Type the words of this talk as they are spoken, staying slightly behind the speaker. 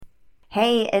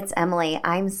Hey, it's Emily.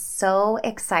 I'm so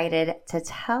excited to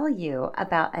tell you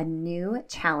about a new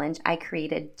challenge I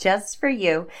created just for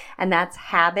you, and that's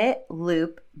Habit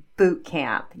Loop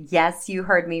Bootcamp. Yes, you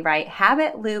heard me right.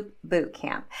 Habit Loop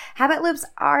Bootcamp. Habit loops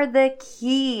are the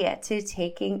key to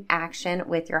taking action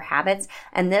with your habits,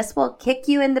 and this will kick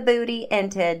you in the booty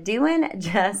into doing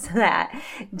just that.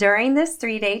 During this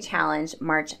 3-day challenge,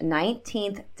 March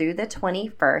 19th through the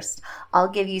 21st, I'll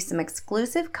give you some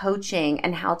exclusive coaching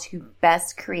and how to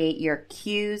best create your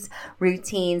cues,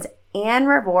 routines, and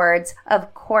rewards,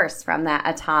 of course, from that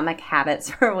Atomic Habits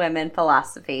for Women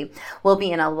philosophy. We'll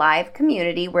be in a live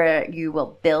community where you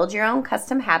will build your own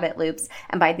custom habit loops,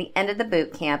 and by the end of the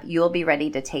boot camp, you will be ready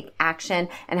to take action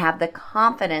and have the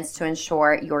confidence to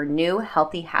ensure your new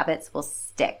healthy habits will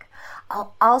stick.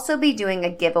 I'll also be doing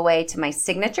a giveaway to my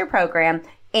signature program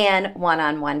and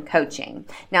one-on-one coaching.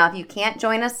 Now, if you can't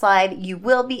join us live, you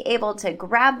will be able to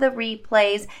grab the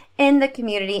replays in the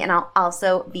community, and I'll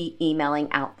also be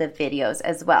emailing out the videos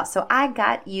as well. So I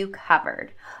got you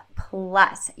covered.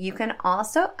 Plus, you can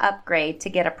also upgrade to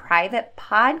get a private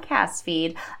podcast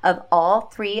feed of all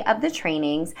 3 of the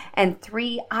trainings and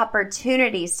 3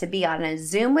 opportunities to be on a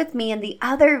Zoom with me and the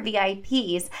other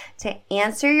VIPs to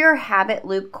answer your habit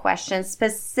loop questions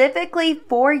specifically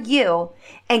for you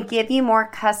and give you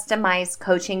more customized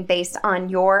coaching based on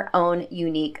your own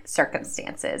unique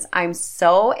circumstances. I'm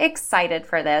so excited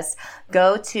for this.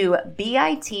 Go to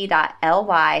bit.ly/habit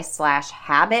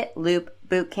loop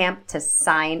bootcamp to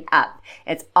sign up.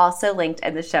 It's also linked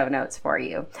in the show notes for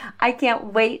you. I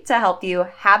can't wait to help you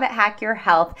habit hack your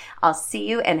health. I'll see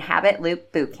you in Habit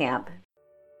Loop Bootcamp.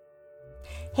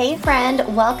 Hey friend,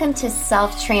 welcome to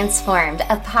Self Transformed,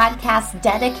 a podcast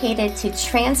dedicated to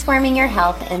transforming your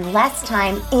health in less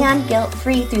time and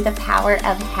guilt-free through the power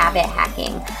of habit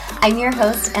hacking. I'm your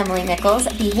host, Emily Nichols,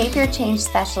 behavior change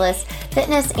specialist,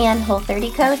 fitness and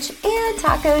Whole30 coach, and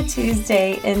Taco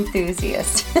Tuesday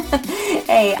enthusiast.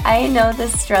 Hey, I know the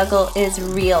struggle is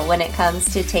real when it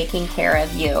comes to taking care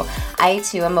of you. I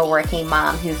too am a working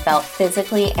mom who felt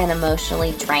physically and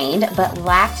emotionally drained, but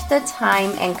lacked the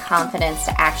time and confidence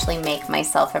to actually make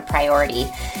myself a priority.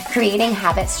 Creating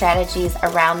habit strategies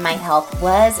around my health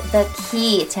was the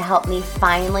key to help me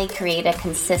finally create a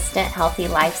consistent, healthy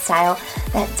lifestyle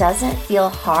that doesn't feel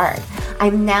hard.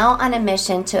 I'm now on a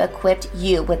mission to equip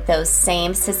you with those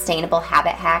same sustainable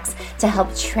habit hacks to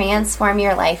help transform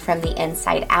your life from the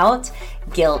inside out,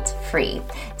 guilt-free.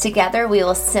 Together, we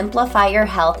will simplify your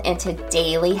health into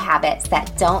daily habits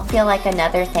that don't feel like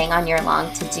another thing on your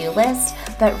long to-do list,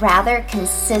 but rather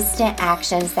consistent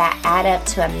actions that add up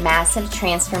to a massive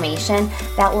transformation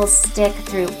that will stick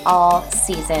through all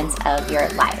seasons of your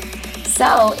life.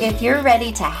 So if you're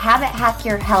ready to habit hack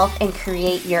your health and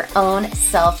create your own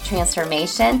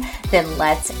self-transformation, then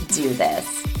let's do this.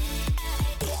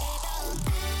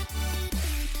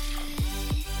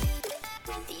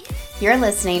 You're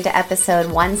listening to episode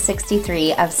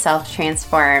 163 of Self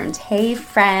Transformed. Hey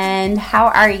friend, how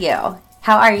are you?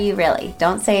 How are you really?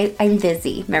 Don't say I'm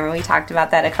busy. Remember we talked about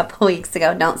that a couple weeks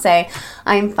ago. Don't say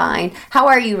I'm fine. How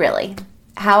are you really?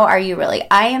 How are you really?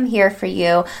 I am here for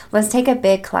you. Let's take a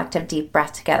big collective deep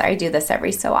breath together. I do this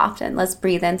every so often. Let's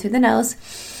breathe in through the nose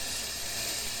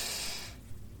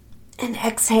and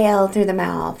exhale through the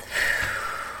mouth.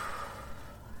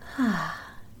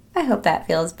 I hope that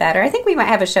feels better. I think we might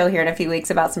have a show here in a few weeks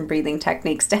about some breathing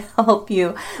techniques to help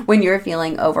you when you're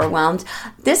feeling overwhelmed.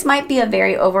 This might be a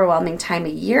very overwhelming time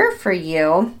of year for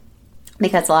you,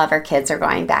 because a lot of our kids are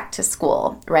going back to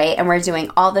school, right? And we're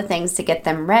doing all the things to get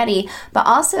them ready, but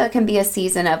also it can be a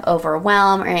season of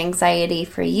overwhelm or anxiety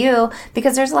for you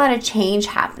because there's a lot of change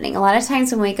happening. A lot of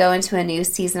times when we go into a new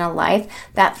season of life,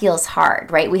 that feels hard,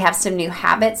 right? We have some new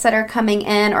habits that are coming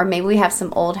in, or maybe we have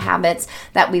some old habits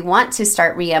that we want to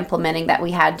start re-implementing that we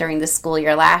had during the school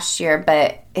year last year,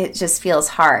 but it just feels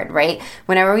hard, right?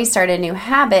 Whenever we start a new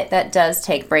habit, that does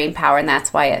take brain power, and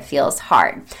that's why it feels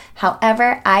hard.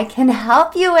 However, I can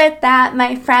help you with that,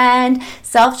 my friend.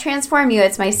 Self-Transform You,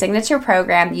 it's my signature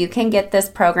program. You can get this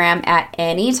program at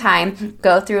any time.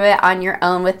 Go through it on your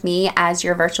own with me as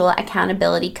your virtual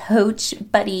accountability coach,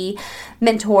 buddy,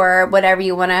 mentor, whatever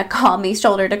you want to call me,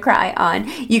 shoulder to cry on.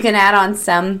 You can add on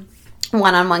some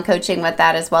one-on-one coaching with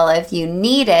that as well if you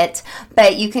need it,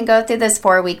 but you can go through this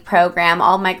 4-week program.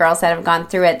 All my girls that have gone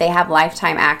through it, they have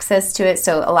lifetime access to it,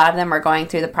 so a lot of them are going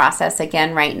through the process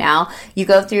again right now. You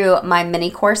go through my mini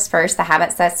course first, the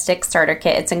Habits That Stick Starter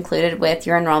Kit. It's included with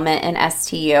your enrollment in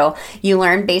STU. You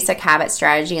learn basic habit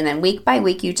strategy, and then week by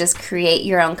week you just create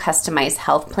your own customized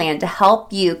health plan to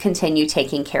help you continue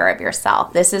taking care of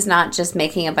yourself. This is not just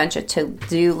making a bunch of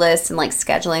to-do lists and like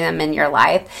scheduling them in your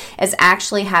life. It's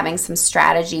actually having some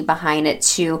strategy behind it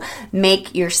to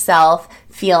make yourself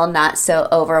feel not so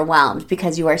overwhelmed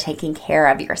because you are taking care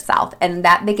of yourself. And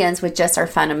that begins with just our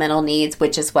fundamental needs,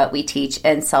 which is what we teach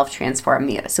in Self-Transform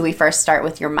You. So we first start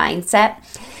with your mindset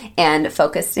and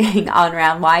focusing on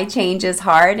around why change is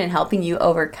hard and helping you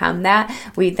overcome that.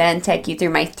 We then take you through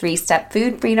my 3-step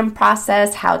food freedom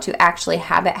process, how to actually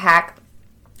habit hack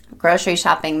grocery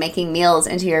shopping, making meals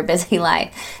into your busy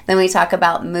life. Then we talk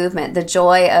about movement, the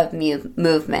joy of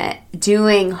movement,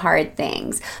 doing hard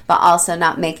things, but also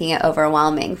not making it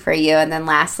overwhelming for you. And then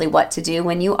lastly, what to do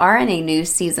when you are in a new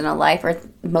season of life or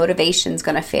motivation's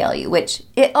going to fail you, which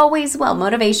it always will.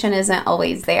 Motivation isn't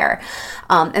always there.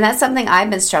 And that's something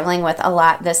I've been struggling with a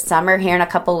lot this summer. Here in a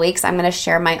couple of weeks, I'm going to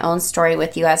share my own story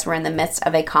with you as we're in the midst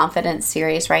of a confidence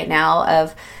series right now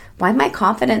of why my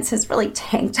confidence has really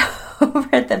tanked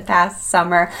over the past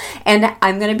summer. And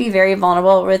I'm going to be very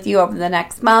vulnerable with you over the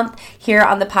next month here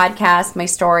on the podcast, my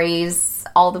stories,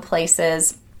 all the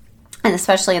places, and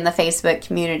especially in the Facebook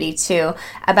community too,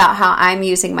 about how I'm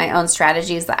using my own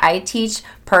strategies that I teach,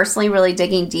 personally really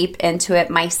digging deep into it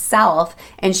myself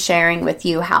and sharing with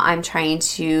you how I'm trying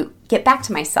to get back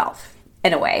to myself.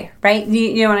 In a way, right?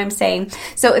 You know what I'm saying?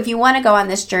 So if you want to go on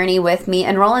this journey with me,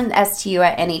 enroll in STU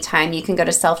at any time. You can go to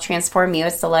selftransformu,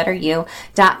 it's the letter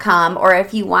U.com. Or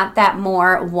if you want that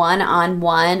more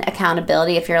one-on-one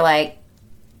accountability, if you're like,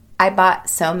 I bought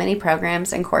so many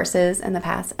programs and courses in the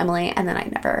past, Emily, and then I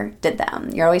never did them.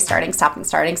 You're always starting,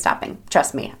 stopping.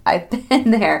 Trust me, I've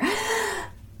been there.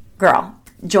 Girl,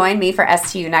 join me for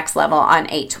STU Next Level on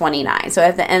 8/29. So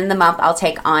at the end of the month, I'll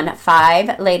take on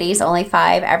 5 ladies, only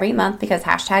 5 every month because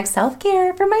hashtag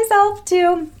self-care for myself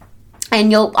too.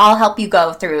 And I'll help you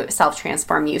go through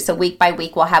Self-Transform You. So week by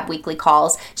week, we'll have weekly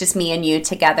calls, just me and you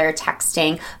together,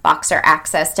 texting, Voxer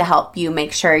access to help you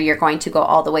make sure you're going to go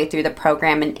all the way through the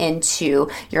program and into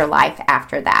your life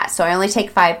after that. So I only take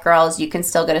 5 girls. You can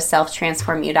still go to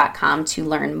selftransformu.com to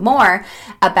learn more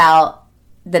about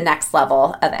the next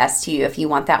level of STU if you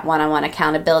want that one-on-one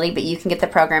accountability, but you can get the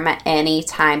program at any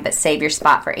time, but save your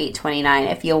spot for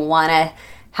 8/29 if you want to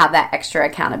have that extra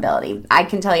accountability. I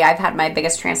can tell you I've had my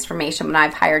biggest transformation when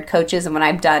I've hired coaches and when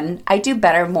I do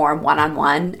better more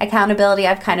one-on-one accountability.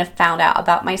 I've kind of found out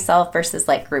about myself versus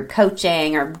like group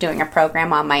coaching or doing a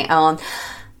program on my own.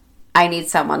 I need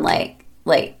someone like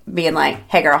being like,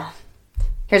 hey girl,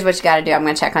 here's what you got to do. I'm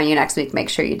going to check on you next week. Make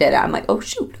sure you did it. I'm like, oh,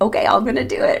 shoot. Okay, I'm going to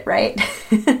do it, right?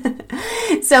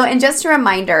 So, and just a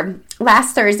reminder,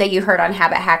 last Thursday, you heard on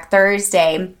Habit Hack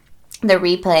Thursday, the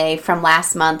replay from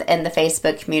last month in the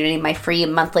Facebook community, my free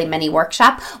monthly mini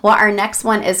workshop. Well, our next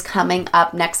one is coming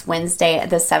up next Wednesday,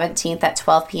 the 17th at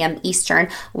 12 p.m. Eastern,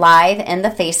 live in the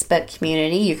Facebook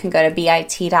community. You can go to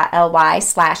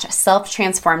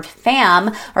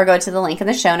bit.ly/self-transformed-fam or go to the link in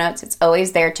the show notes. It's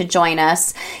always there to join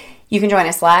us. You can join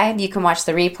us live. You can watch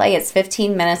the replay. It's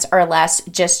 15 minutes or less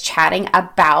just chatting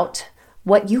about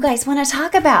what you guys want to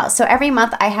talk about. So every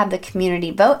month I have the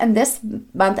community vote, and this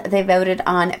month they voted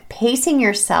on pacing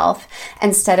yourself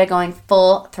instead of going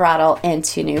full throttle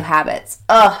into new habits.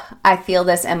 I feel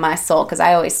this in my soul because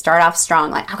I always start off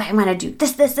strong, like, okay, I'm going to do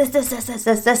this.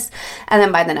 And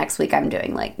then by the next week I'm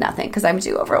doing like nothing because I'm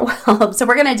too overwhelmed. So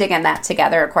we're going to dig in that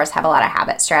together. Of course, have a lot of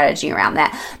habit strategy around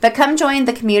that. But come join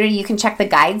the community. You can check the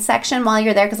guide section while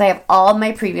you're there because I have all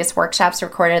my previous workshops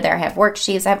recorded there. I have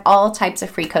worksheets. I have all types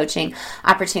of free coaching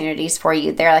opportunities for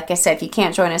you there. Like I said, if you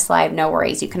can't join us live, no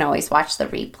worries. You can always watch the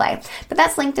replay. But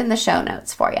that's linked in the show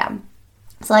notes for you.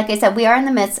 So like I said, we are in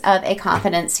the midst of a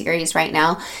confidence series right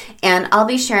now, and I'll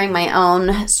be sharing my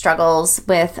own struggles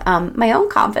with my own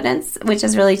confidence, which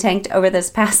has really tanked over this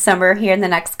past summer here in the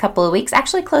next couple of weeks,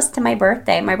 actually close to my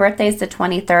birthday. My birthday is the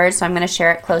 23rd, so I'm going to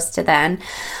share it close to then,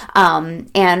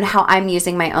 and how I'm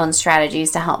using my own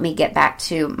strategies to help me get back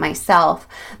to myself.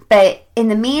 But in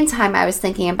the meantime, I was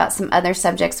thinking about some other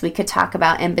subjects we could talk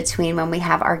about in between when we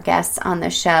have our guests on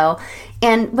the show.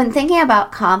 And when thinking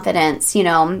about confidence, you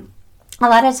know, a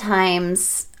lot of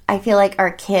times I feel like our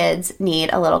kids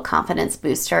need a little confidence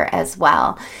booster as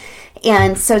well.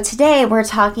 And so today we're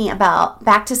talking about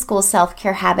back to school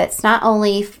self-care habits, not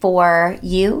only for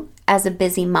you as a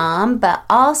busy mom, but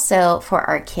also for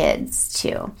our kids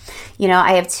too. You know,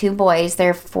 I have 2 boys,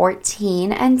 they're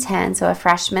 14 and 10, so a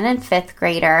freshman and 5th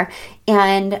grader.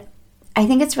 And I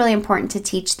think it's really important to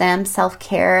teach them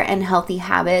self-care and healthy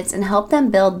habits and help them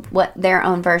build what their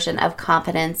own version of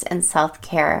confidence and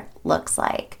self-care looks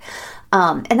like.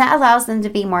 And that allows them to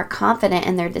be more confident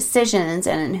in their decisions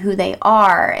and in who they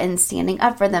are and standing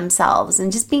up for themselves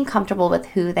and just being comfortable with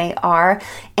who they are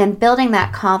and building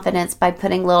that confidence by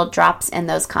putting little drops in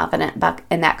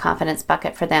that confidence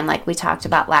bucket for them, like we talked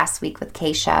about last week with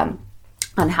Keisha.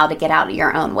 on how to get out of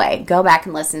your own way. Go back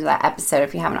and listen to that episode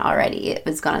if you haven't already. It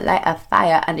was going to light a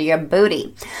fire under your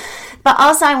booty. But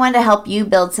also, I wanted to help you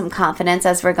build some confidence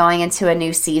as we're going into a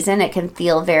new season. It can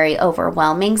feel very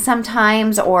overwhelming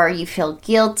sometimes, or you feel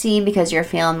guilty because you're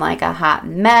feeling like a hot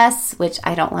mess, which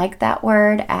I don't like that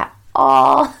word at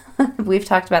all. We've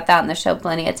talked about that on the show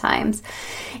plenty of times.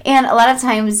 And a lot of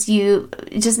times you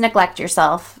just neglect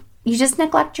yourself.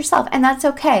 And that's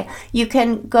okay. You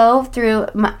can go through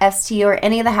my STU or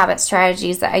any of the habit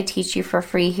strategies that I teach you for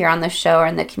free here on the show or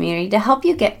in the community to help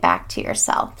you get back to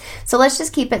yourself. So let's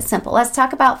just keep it simple. Let's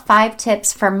talk about 5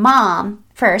 tips for mom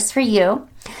first for you,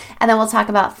 and then we'll talk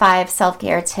about 5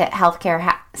 self-care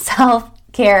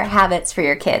habits for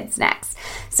your kids next.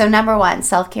 So number 1,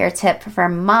 self-care tip for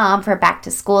mom for back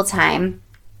to school time,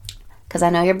 because I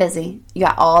know you're busy. You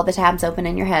got all the tabs open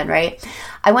in your head, right?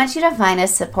 I want you to find a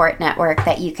support network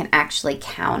that you can actually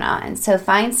count on. So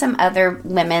find some other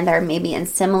women that are maybe in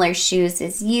similar shoes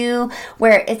as you,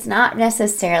 where it's not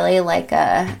necessarily like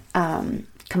a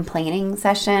complaining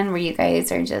session where you guys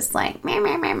are just like meh,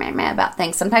 meh, meh, meh, meh about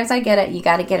things. Sometimes I get it. You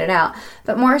got to get it out.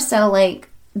 But more so like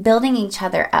building each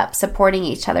other up, supporting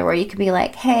each other, where you could be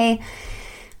like, hey,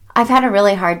 I've had a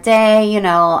really hard day.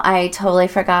 I totally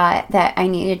forgot that I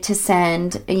needed to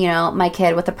send, my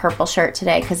kid with a purple shirt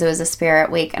today because it was a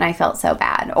spirit week and I felt so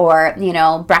bad. Or,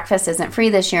 breakfast isn't free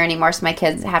this year anymore, so my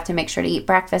kids have to make sure to eat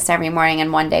breakfast every morning.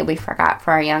 And one day we forgot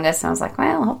for our youngest. And I was like,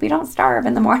 well, I hope you don't starve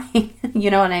in the morning.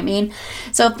 You know what I mean?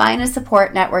 So find a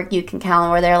support network you can count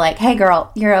on where they're like, hey,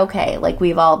 girl, you're okay. Like,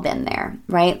 we've all been there,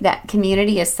 right? That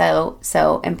community is so,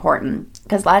 so important.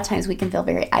 Because a lot of times we can feel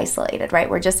very isolated, right?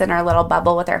 We're just in our little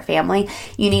bubble with our family.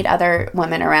 You need other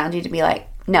women around you to be like,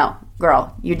 no,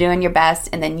 girl, you're doing your best,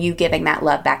 and then you giving that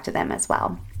love back to them as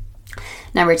well.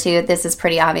 Number 2, this is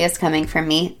pretty obvious coming from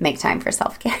me, make time for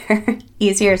self-care.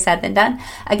 Easier said than done.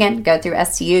 Again, go through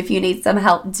STU if you need some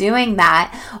help doing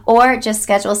that, or just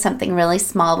schedule something really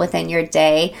small within your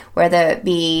day, whether it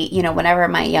be, whenever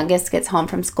my youngest gets home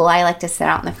from school, I like to sit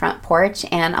out on the front porch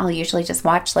and I'll usually just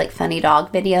watch like funny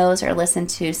dog videos or listen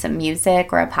to some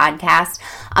music or a podcast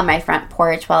on my front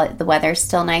porch while the weather's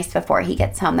still nice before he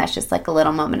gets home. That's just like a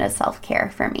little moment of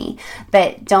self-care for me.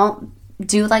 But don't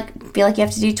feel like you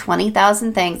have to do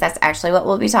 20,000 things. That's actually what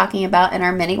we'll be talking about in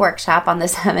our mini workshop on the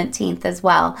 17th as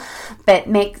well. But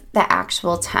make the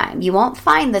actual time. You won't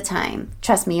find the time.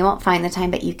 Trust me, you won't find the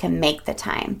time, but you can make the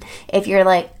time. If you're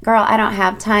like, girl, I don't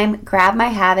have time, grab my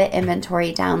habit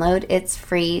inventory download. It's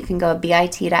free. You can go to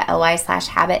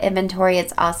bit.ly/habit inventory.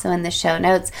 It's also in the show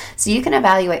notes. So you can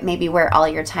evaluate maybe where all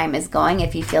your time is going.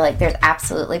 If you feel like there's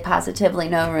absolutely positively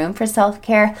no room for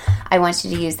self-care, I want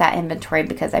you to use that inventory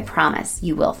because I promise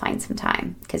you will find some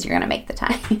time because you're going to make the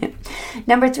time.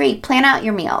 Number 3, plan out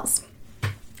your meals.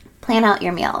 Plan out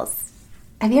your meals.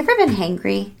 Have you ever been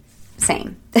hangry?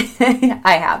 Same.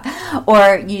 I have.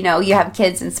 Or, you have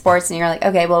kids in sports and you're like,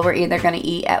 okay, well, we're either going to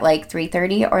eat at like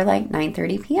 3:30 or like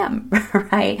 9:30 p.m.,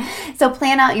 right? So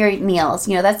plan out your meals.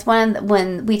 That's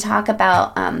when we talk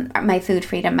about my food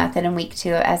freedom method in week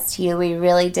 2 of STU, we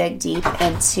really dig deep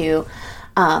into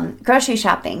grocery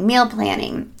shopping, meal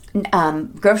planning,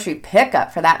 grocery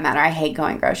pickup for that matter. I hate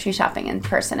going grocery shopping in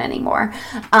person anymore.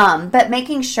 But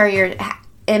making sure you're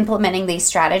implementing these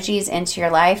strategies into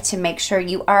your life to make sure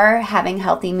you are having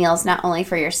healthy meals, not only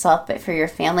for yourself, but for your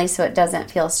family, so it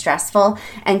doesn't feel stressful,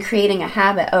 and creating a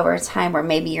habit over time where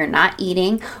maybe you're not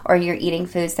eating or you're eating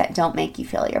foods that don't make you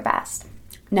feel your best.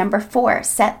 Number 4,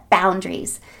 set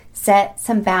boundaries. Set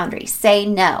some boundaries. Say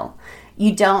no.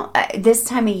 You don't, this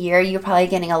time of year, you're probably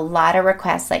getting a lot of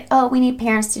requests like, oh, we need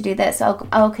parents to do this.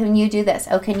 Oh, can you do this?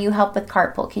 Oh, can you help with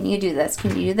carpool? Can you do this?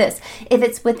 Can you do this? If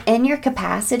it's within your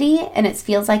capacity and it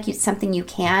feels like it's something you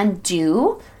can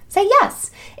do, say yes.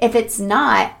 If it's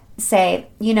not, say,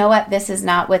 you know what, this is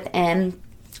not within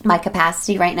my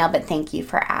capacity right now, but thank you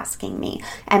for asking me.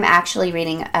 I'm actually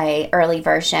reading a early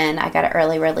version. I got an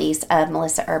early release of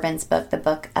Melissa Urban's book, The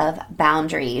Book of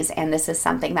Boundaries, and this is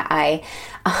something that I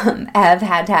have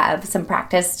had to have some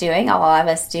practice doing. A lot of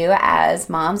us do as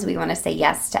moms. We want to say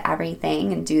yes to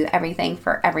everything and do everything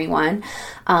for everyone,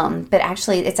 but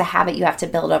actually it's a habit you have to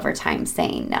build over time,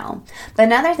 saying no. But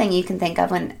another thing you can think of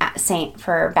when saying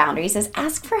for boundaries is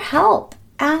ask for help.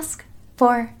 Ask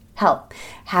for help.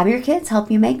 Have your kids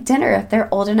help you make dinner if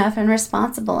they're old enough and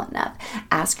responsible enough.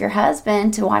 Ask your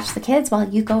husband to watch the kids while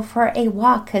you go for a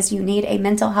walk because you need a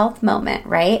mental health moment,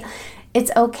 right? It's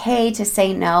okay to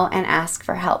say no and ask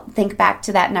for help. Think back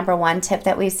to that number 1 tip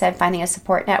that we said, finding a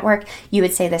support network. You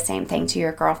would say the same thing to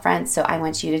your girlfriend, so I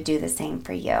want you to do the same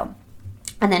for you.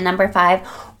 And then number 5,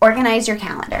 organize your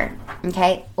calendar,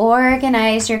 okay?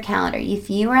 Organize your calendar.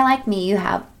 If you are like me, you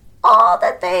have all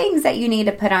the things that you need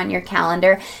to put on your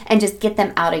calendar and just get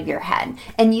them out of your head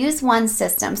and use one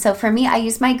system. So for me, I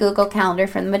use my Google Calendar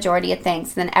for the majority of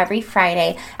things. Then every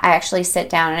Friday, I actually sit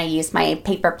down and I use my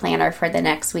paper planner for the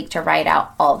next week to write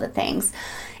out all the things.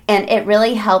 And it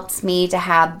really helps me to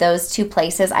have those two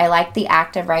places. I like the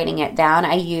act of writing it down.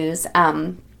 I use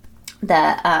a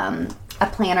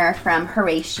planner from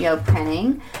Horatio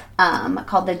Printing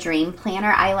called the Dream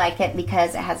Planner. I like it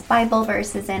because it has Bible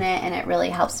verses in it, and it really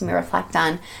helps me reflect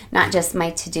on not just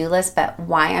my to-do list, but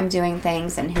why I'm doing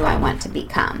things and who I want to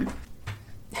become.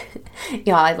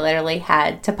 Y'all, I literally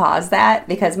had to pause that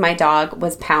because my dog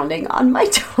was pounding on my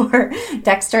door.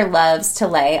 Dexter loves to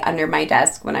lay under my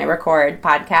desk when I record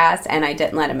podcasts, and I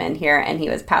didn't let him in here, and he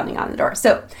was pounding on the door.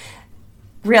 So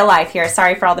real life here.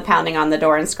 Sorry for all the pounding on the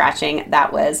door and scratching.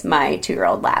 That was my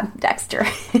 2-year-old lab, Dexter.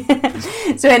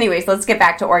 So anyways, let's get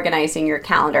back to organizing your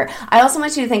calendar. I also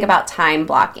want you to think about time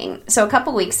blocking. So a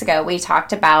couple weeks ago, we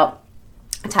talked about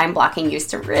time blocking used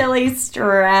to really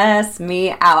stress me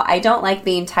out. I don't like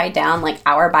being tied down like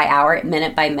hour by hour,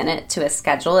 minute by minute to a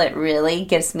schedule. It really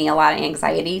gives me a lot of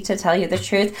anxiety, to tell you the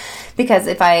truth, because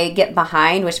if I get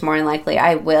behind, which more than likely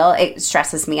I will, it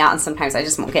stresses me out, and sometimes I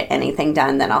just won't get anything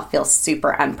done. Then I'll feel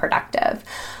super unproductive.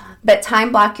 But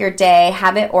time block your day,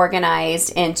 have it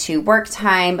organized into work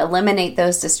time, eliminate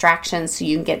those distractions so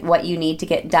you can get what you need to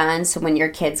get done. So when your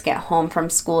kids get home from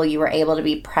school, you are able to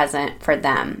be present for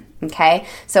them. Okay?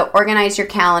 So organize your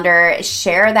calendar,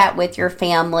 share that with your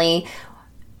family,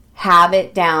 have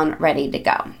it down, ready to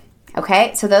go.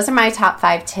 Okay? So those are my top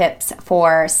 5 tips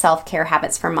for self-care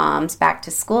habits for moms back to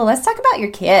school. Let's talk about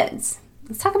your kids.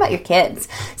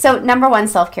 So number 1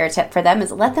 self-care tip for them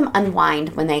is let them unwind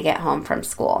when they get home from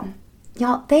school.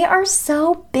 Y'all, they are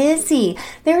so busy.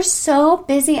 They're so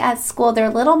busy at school. Their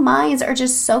little minds are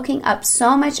just soaking up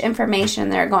so much information.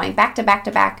 They're going back to back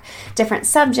to back different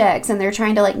subjects, and they're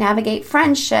trying to like navigate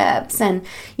friendships. And,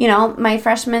 you know, my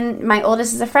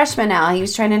oldest is a freshman now. He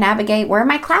was trying to navigate where are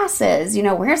my classes,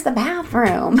 where's the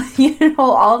bathroom,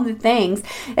 all the things.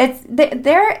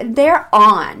 They're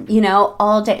on,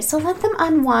 all day. So let them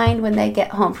unwind when they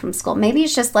get home from school. Maybe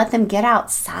it's just let them get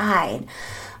outside.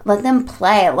 Let them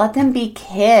play. Let them be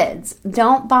kids.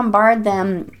 Don't bombard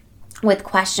them with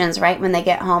questions right when they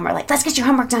get home, or like, let's get your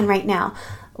homework done right now.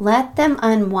 Let them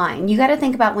unwind. You got to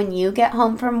think about when you get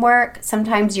home from work,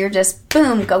 sometimes you're just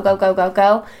boom, go, go, go, go,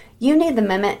 go. You need the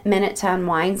minute to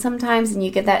unwind sometimes, and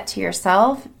you get that to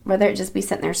yourself, whether it just be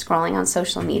sitting there scrolling on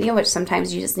social media, which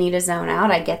sometimes you just need to zone out.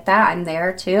 I get that. I'm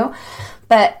there too.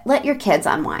 But let your kids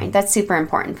unwind. That's super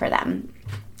important for them.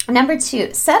 Number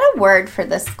 2, set a word for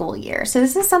the school year. So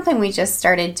this is something we just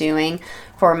started doing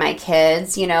for my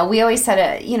kids. We always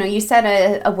set you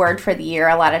set a word for the year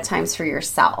a lot of times for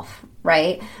yourself,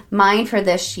 right? Mine for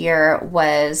this year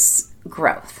was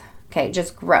growth. Okay,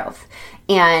 just growth.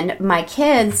 And my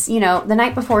kids, the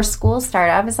night before school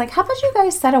started, I was like, how about you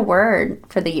guys set a word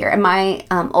for the year? And my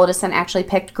oldest son actually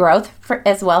picked growth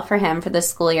as well for him for the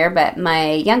school year, but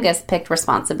my youngest picked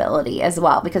responsibility as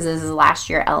well, because this is his last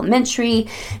year elementary.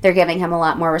 They're giving him a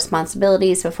lot more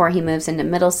responsibilities before he moves into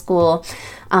middle school.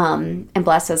 And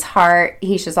bless his heart,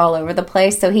 he's just all over the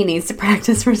place, so he needs to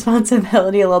practice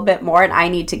responsibility a little bit more, and I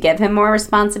need to give him more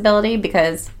responsibility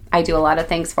because I do a lot of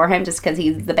things for him just because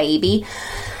he's the baby.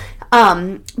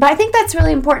 But I think that's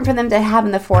really important for them to have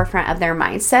in the forefront of their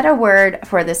mind. Set a word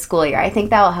for the school year. I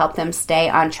think that will help them stay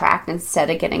on track instead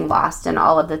of getting lost in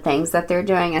all of the things that they're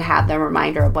doing, and have the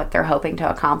reminder of what they're hoping to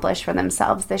accomplish for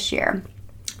themselves this year.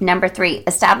 Number 3,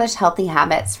 establish healthy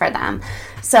habits for them.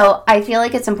 So I feel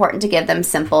like it's important to give them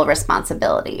simple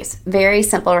responsibilities, very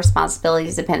simple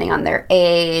responsibilities depending on their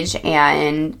age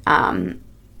and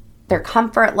their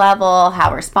comfort level,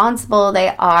 how responsible they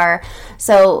are.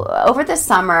 So over the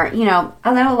summer, I know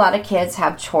a lot of kids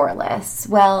have chore lists.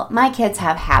 Well, my kids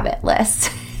have habit lists.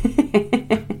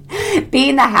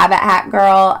 Being the habit hack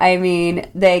girl,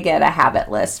 they get a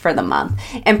habit list for the month.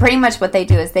 And pretty much what they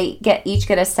do is they each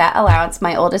get a set allowance.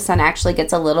 My oldest son actually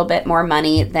gets a little bit more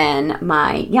money than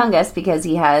my youngest because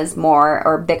he has more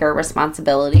or bigger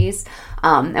responsibilities.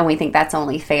 And we think that's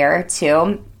only fair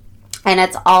too. And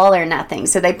it's all or nothing.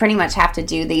 So they pretty much have to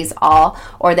do these all,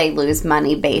 or they lose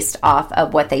money based off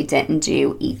of what they didn't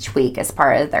do each week as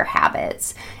part of their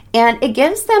habits. And it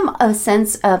gives them a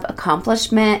sense of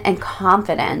accomplishment and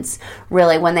confidence,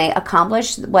 really, when they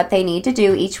accomplish what they need to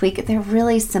do each week. They're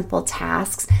really simple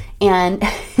tasks. And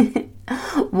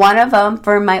one of them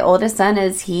for my oldest son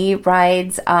is he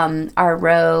rides our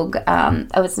Rogue,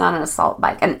 it's not an assault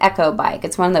bike, an Echo bike.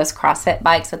 It's one of those CrossFit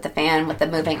bikes with the fan with the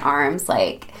moving arms,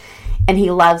 and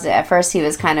he loves it. At first he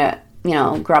was kind of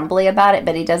grumbly about it,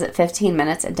 but he does it 15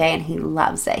 minutes a day and he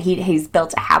loves it. He's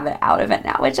built a habit out of it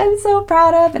now, which I'm so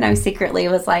proud of. And I secretly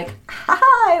was like,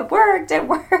 it worked.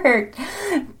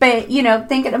 But,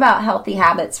 thinking about healthy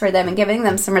habits for them and giving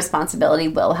them some responsibility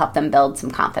will help them build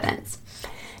some confidence.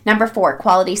 Number 4,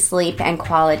 quality sleep and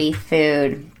quality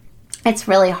food. It's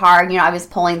really hard. I was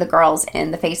polling the girls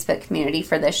in the Facebook community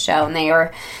for this show, and they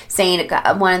were saying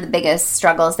one of the biggest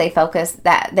struggles they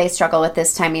struggle with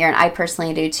this time of year, and I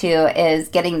personally do too, is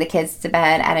getting the kids to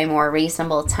bed at a more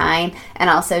reasonable time, and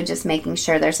also just making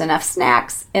sure there's enough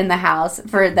snacks in the house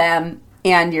for them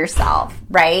and yourself,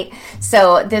 right?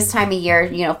 So this time of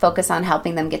year, focus on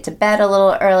helping them get to bed a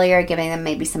little earlier, giving them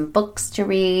maybe some books to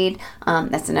read.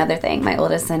 That's another thing my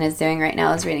oldest son is doing right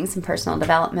now, is reading some personal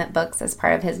development books as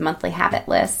part of his monthly habit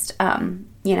list.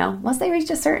 Once they reach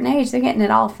a certain age, they're getting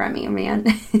it all from me, man.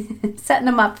 Setting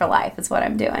them up for life is what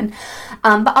I'm doing.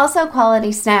 But also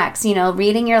quality snacks,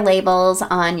 reading your labels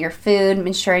on your food,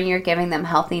 ensuring you're giving them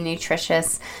healthy,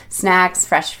 nutritious snacks,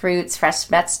 fresh fruits, fresh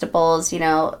vegetables,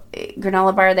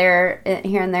 granola bar there,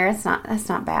 here and there. That's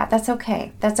not bad. That's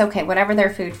okay. Whatever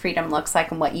their food freedom looks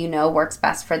like and what works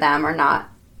best for them or not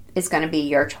is going to be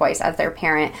your choice as their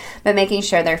parent, but making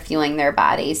sure they're fueling their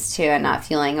bodies too and not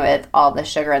fueling with all the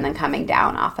sugar and then coming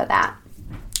down off of that.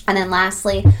 And then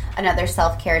lastly, another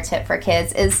self-care tip for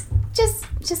kids is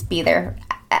just be there.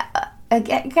 I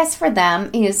guess for them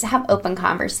is have open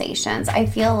conversations. I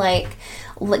feel like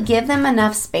give them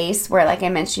enough space where, like I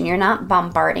mentioned, you're not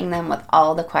bombarding them with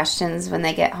all the questions when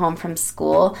they get home from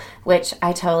school, which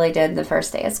I totally did the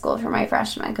first day of school for my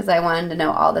freshman because I wanted to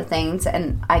know all the things,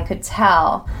 and I could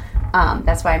tell,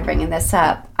 that's why I'm bringing this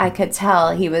up, I could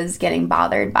tell he was getting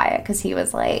bothered by it because he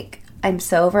was like, I'm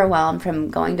so overwhelmed from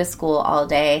going to school all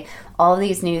day, all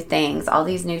these new things, all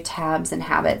these new tabs and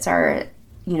habits are,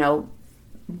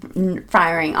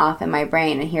 firing off in my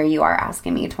brain, and here you are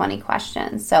asking me 20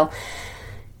 questions. So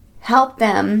help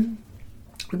them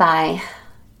by,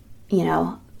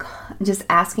 just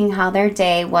asking how their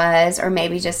day was, or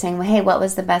maybe just saying, well, hey, what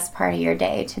was the best part of your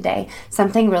day today?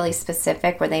 Something really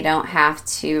specific where they don't have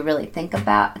to really think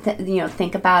about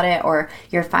it, or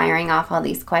you're firing off all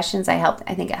these questions. I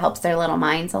think it helps their little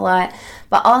minds a lot.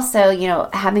 But also,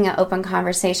 having an open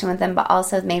conversation with them, but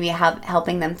also maybe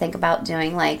helping them think about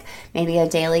doing like maybe a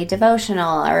daily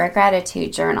devotional or a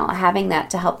gratitude journal, having that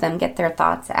to help them get their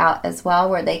thoughts out as well,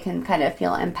 where they can kind of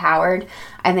feel empowered,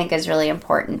 I think is really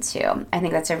important too. I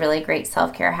think that's a really great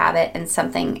self-care habit and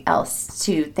something else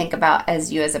to think about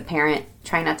as you as a parent,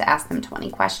 try not to ask them 20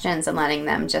 questions and letting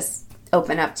them just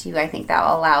open up to you. I think that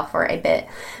will allow for a bit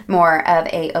more of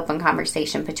a open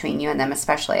conversation between you and them,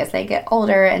 especially as they get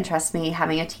older. And trust me,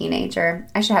 having a teenager,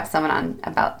 I should have someone on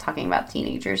about talking about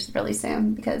teenagers really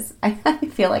soon, because I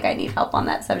feel like I need help on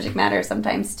that subject matter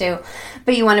sometimes too.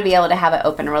 But you want to be able to have an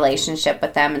open relationship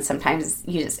with them, and sometimes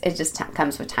it just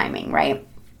comes with timing, right?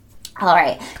 All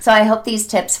right, so I hope these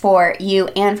tips for you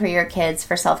and for your kids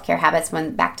for self-care habits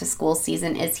when back to school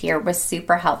season is here was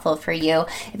super helpful for you.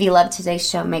 If you love today's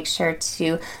show, make sure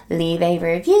to leave a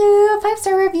review,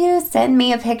 5-star review, send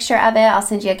me a picture of it. I'll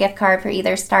send you a gift card for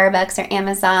either Starbucks or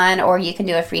Amazon, or you can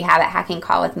do a free habit hacking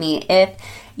call with me if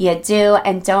you do.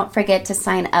 And don't forget to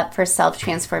sign up for Self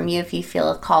Transform You if you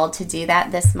feel called to do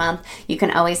that this month. You can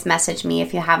always message me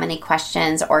if you have any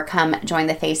questions, or come join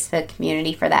the Facebook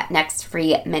community for that next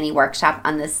free mini workshop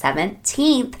on the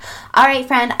 17th. All right,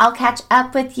 friend, I'll catch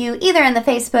up with you either in the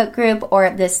Facebook group or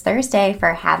this Thursday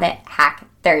for Habit Hack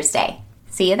Thursday.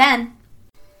 See you then.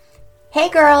 Hey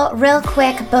girl, real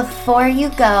quick before you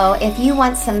go, if you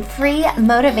want some free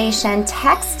motivation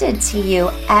texted to you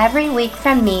every week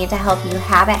from me to help you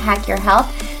habit hack your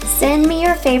health, send me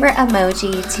your favorite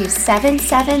emoji to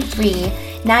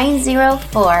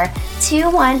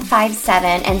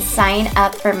 773-904-2157 and sign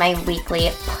up for my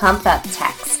weekly pump up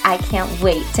text. I can't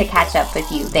wait to catch up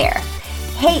with you there.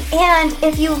 Hey, and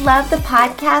if you love the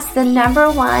podcast, the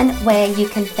number one way you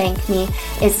can thank me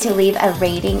is to leave a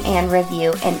rating and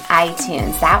review in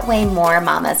iTunes. That way more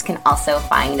mamas can also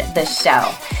find the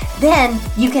show. Then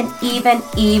you can even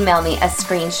email me a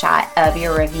screenshot of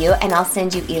your review, and I'll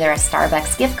send you either a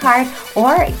Starbucks gift card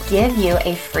or give you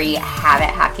a free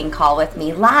habit hacking call with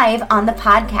me live on the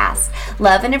podcast.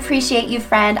 Love and appreciate you,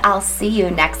 friend. I'll see you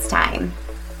next time.